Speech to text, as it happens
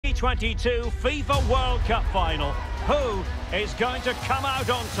2022 FIFA World Cup final. Who is going to come out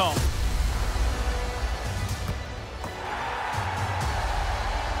on top?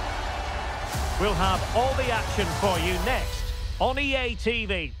 We'll have all the action for you next on EA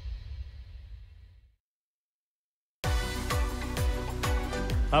TV.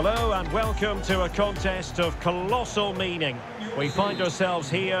 Hello and welcome to a contest of colossal meaning. We find ourselves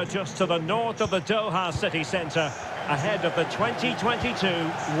here just to the north of the Doha city centre, ahead of the 2022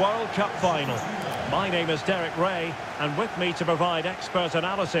 World Cup final. My name is Derek Ray, and with me to provide expert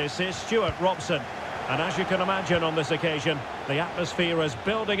analysis is Stuart Robson. And as you can imagine on this occasion, the atmosphere is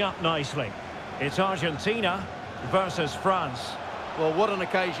building up nicely. It's Argentina versus France. Well, what an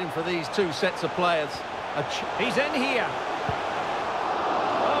occasion for these two sets of players. He's in here.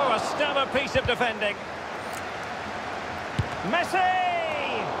 Oh, a stellar piece of defending.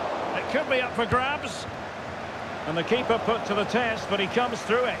 Messi! It could be up for grabs. And the keeper put to the test, but he comes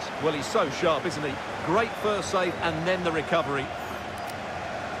through it. Well, he's so sharp, isn't he? Great first save and then the recovery.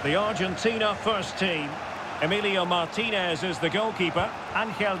 The Argentina first team. Emilio Martinez is the goalkeeper.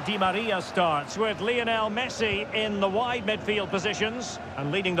 Angel Di Maria starts with Lionel Messi in the wide midfield positions.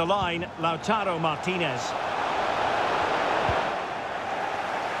 And leading the line, Lautaro Martinez.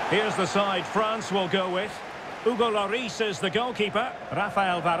 Here's the side France will go with. Hugo Lloris is the goalkeeper.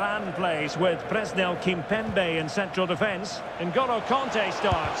 Rafael Varane plays with Presnel Kimpembe in central defence. N'Golo Kanté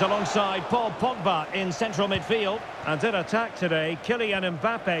starts alongside Paul Pogba in central midfield. And in attack today, Kylian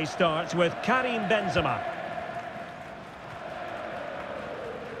Mbappe starts with Karim Benzema.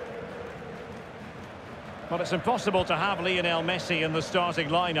 Well, it's impossible to have Lionel Messi in the starting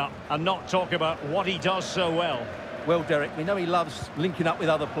lineup and not talk about what he does so well. Well, Derek, we know he loves linking up with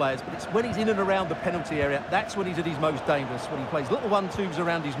other players, but it's when he's in and around the penalty area, that's when he's at his most dangerous, when he plays little one-twos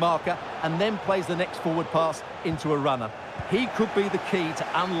around his marker and then plays the next forward pass into a runner. He could be the key to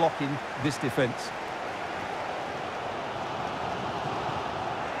unlocking this defence.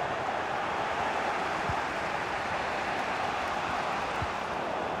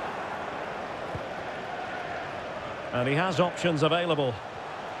 And he has options available.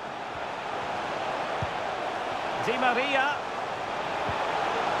 Di Maria.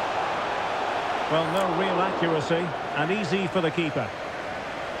 Well, no real accuracy, and easy for the keeper.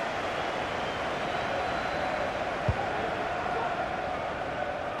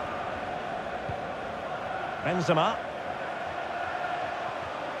 Benzema.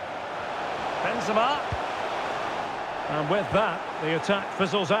 And with that, the attack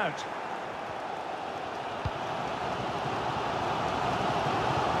fizzles out.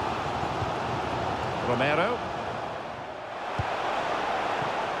 Romero.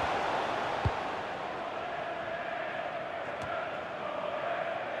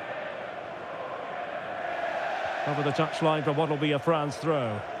 Over the touchline for what will be a France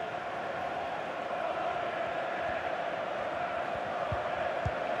throw.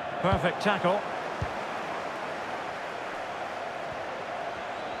 Perfect tackle.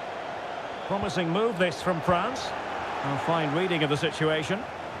 Promising move this from France. A fine reading of the situation.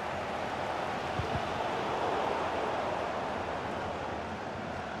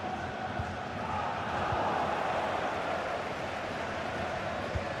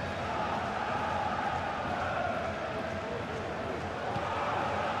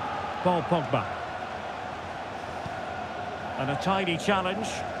 Paul Pogba. And a tidy challenge.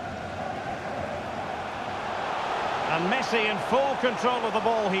 And Messi in full control of the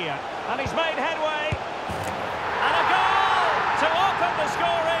ball here. And he's made headway. And a goal to open the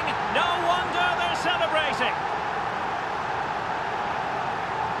scoring. No wonder they're celebrating.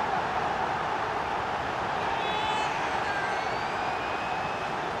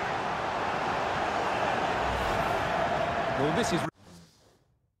 Well, this is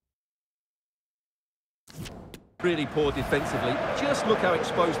really poor defensively. Just look how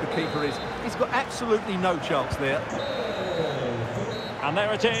exposed the keeper is. He's got absolutely no chance there. And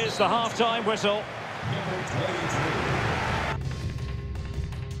there it is, the half-time whistle.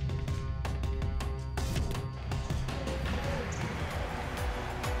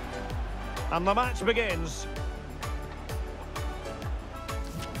 And the match begins.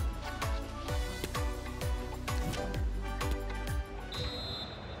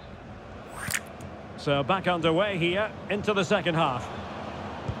 So back underway here into the second half.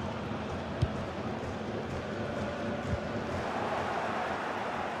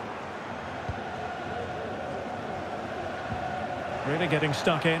 Really getting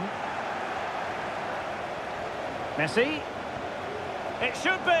stuck in. Messi. It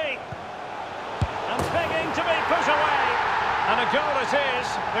should be. And begging to be put away. And a goal it is.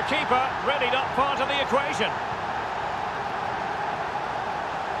 The keeper readied up part of the equation.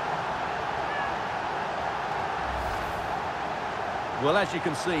 Well, as you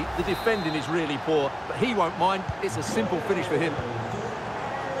can see, the defending is really poor, but he won't mind. It's a simple finish for him.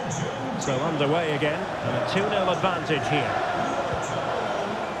 So underway again, and a 2-0 advantage here.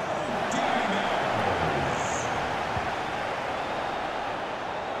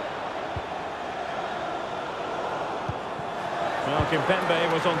 Well,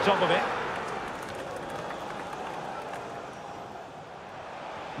 Kimpembe was on top of it.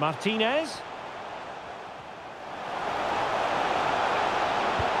 Martinez.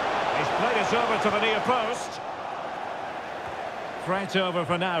 He's played it over to the near post. Threat over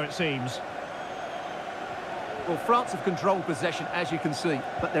for now, it seems. Well, France have controlled possession, as you can see,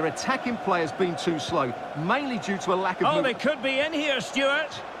 but their attacking play has been too slow, mainly due to a lack of... Oh, they could be in here,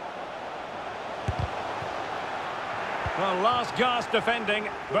 Stuart. Well, last gasp defending,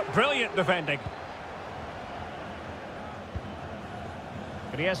 but brilliant defending.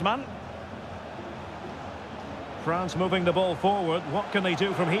 Griezmann. France moving the ball forward. What can they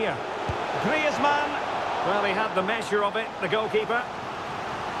do from here? Griezmann. Well, he had the measure of it, the goalkeeper.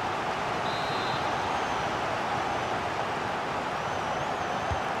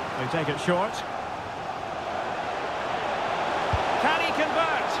 They take it short. Can he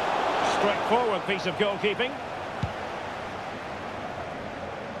convert? Straightforward piece of goalkeeping.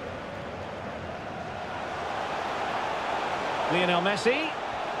 Lionel Messi.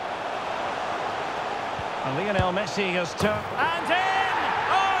 And Lionel Messi has turned... And in!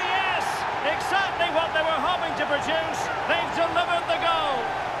 Oh, yes! Exactly what they were hoping to produce. They've delivered the goal.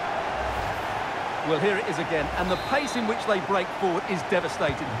 Well, here it is again, and the pace in which they break forward is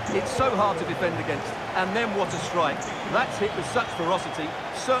devastating. It's so hard to defend against. And then what a strike. That's hit with such ferocity.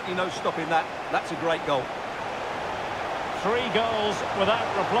 Certainly no stopping that. That's a great goal. 3 goals without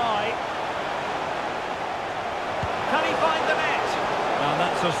reply. Can he find the net? And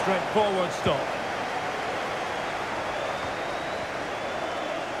that's a straightforward stop.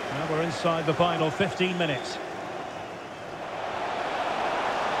 Now we're inside the final 15 minutes.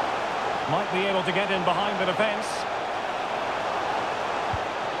 Might be able to get in behind the defence.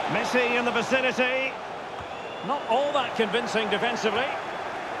 Messi in the vicinity. Not all that convincing defensively.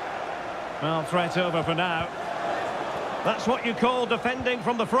 Well, threat over for now. That's what you call defending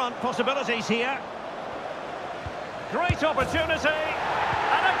from the front. Possibilities here. Great opportunity.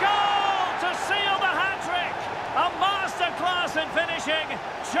 And a goal to seal the hat-trick. A masterclass in finishing.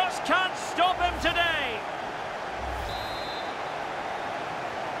 Just can't stop him today.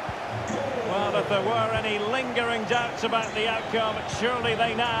 Well, if there were any lingering doubts about the outcome, surely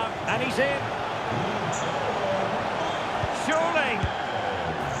they now. And he's in. Surely.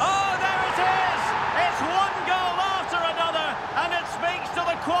 Oh, there it is! It's one goal after another, and it speaks to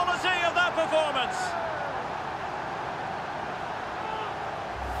the quality of that performance.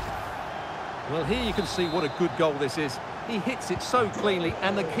 Well, here you can see what a good goal this is. He hits it so cleanly,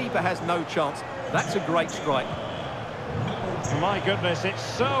 and the keeper has no chance. That's a great strike. My goodness, it's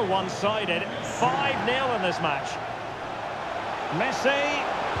so one-sided. 5-0 in this match. Messi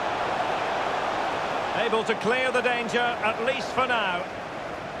able to clear the danger, at least for now.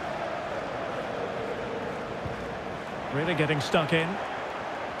 Really getting stuck in.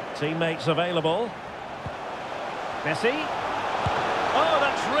 Teammates available. Messi. Oh,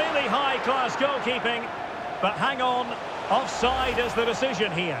 that's really high-class goalkeeping. But hang on, offside is the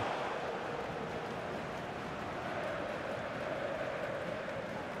decision here.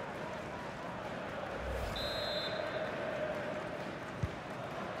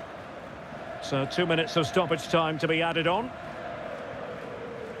 So 2 minutes of stoppage time to be added on.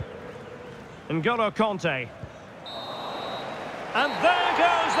 N'Golo Kanté. And there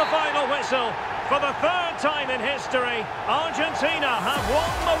goes the final whistle. For the 3rd time in history, Argentina have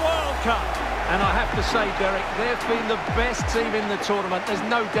won the World Cup. And I have to say, Derek, they've been the best team in the tournament. There's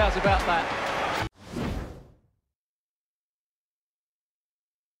no doubt about that.